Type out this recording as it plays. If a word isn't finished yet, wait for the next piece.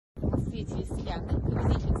встретились с Яной,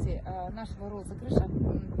 победительницей нашего розыгрыша.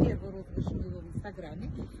 Первый розыгрыш у него в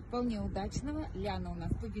Инстаграме. Вполне удачного. Ляна у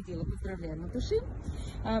нас победила. Поздравляем от души.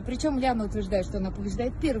 Причем Ляна утверждает, что она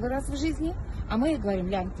побеждает первый раз в жизни. А мы ей говорим: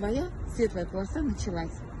 Ляна, твоя светлая полоса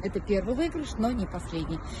началась. Это первый выигрыш, но не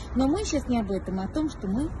последний. Но мы сейчас не об этом, а о том, что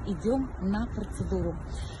мы идем на процедуру.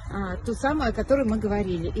 Ту самую, о которой мы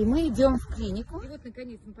говорили. И мы идем в клинику. И вот,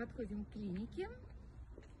 наконец, мы подходим к клинике.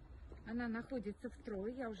 Она находится в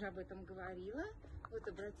Трое, я уже об этом говорила. Вот,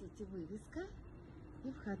 обратите, вывеска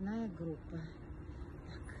и входная группа.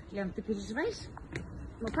 Так, Ян, ты переживаешь?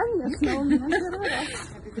 Ну, конечно, у меня первый раз.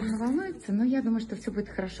 Она волнуется, но я думаю, что все будет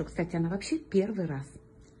хорошо. Кстати, она вообще первый раз.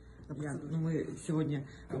 Ян, ну мы сегодня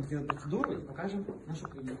сделаем процедуру и покажем нашу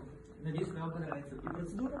клинику. Надеюсь, вам понравится и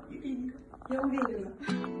процедура, и клиника. Я уверена.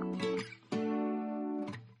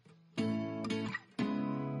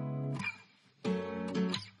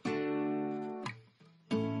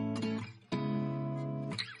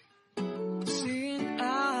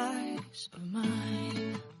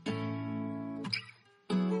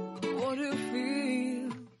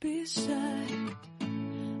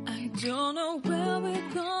 Don't know where we're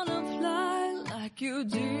gonna fly like you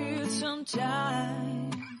did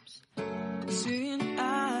sometimes. Seeing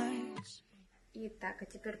eyes. Итак, а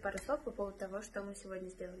теперь пару слов по поводу того, что мы сегодня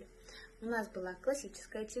сделали. У нас была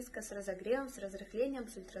классическая чистка с разогревом, с разрыхлением,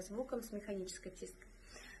 с ультразвуком, с механической чисткой.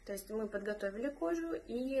 То есть мы подготовили кожу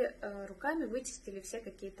и руками вычистили все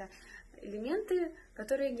какие-то элементы,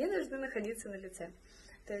 которые не должны находиться на лице.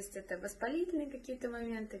 То есть это воспалительные какие-то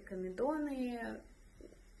моменты, комедоны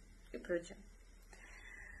и прочее.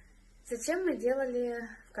 Зачем мы делали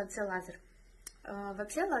в конце лазер?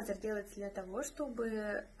 Вообще лазер делается для того,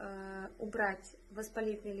 чтобы убрать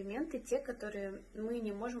воспалительные элементы, те, которые мы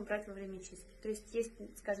не можем убрать во время чистки. То есть есть,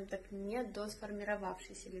 скажем так,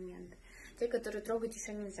 недосформировавшиеся элементы, те, которые трогать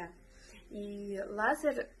еще нельзя. И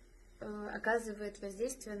лазер оказывает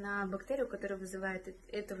воздействие на бактерию, которая вызывает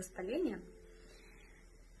это воспаление,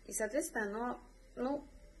 и, соответственно, оно,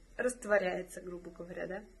 растворяется, грубо говоря,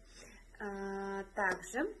 да.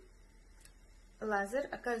 Также лазер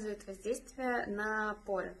оказывает воздействие на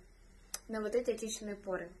поры, на вот эти отечные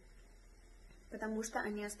поры, потому что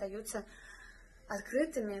они остаются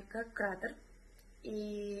открытыми, как кратер.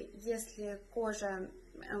 И если кожа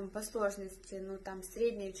по сложности, там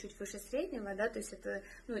средняя, чуть выше среднего, да, то есть это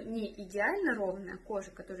не идеально ровная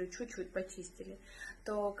кожа, которую чуть-чуть почистили,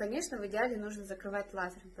 то, конечно, в идеале нужно закрывать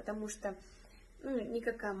лазером, потому что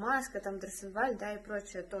никакая маска, Дросенваль, да, и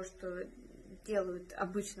прочее, то, что делают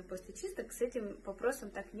обычно после чисток, с этим вопросом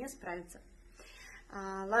так не справится.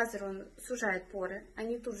 Лазер, он сужает поры,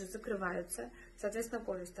 они тут же закрываются, соответственно,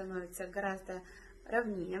 кожа становится гораздо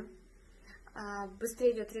ровнее,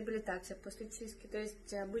 быстрее идет реабилитация после чистки. То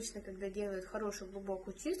есть обычно, когда делают хорошую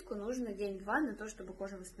глубокую чистку, нужно день-два на то, чтобы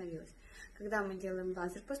кожа восстановилась. Когда мы делаем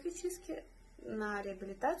лазер после чистки, на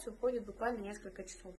реабилитацию уходит буквально несколько часов.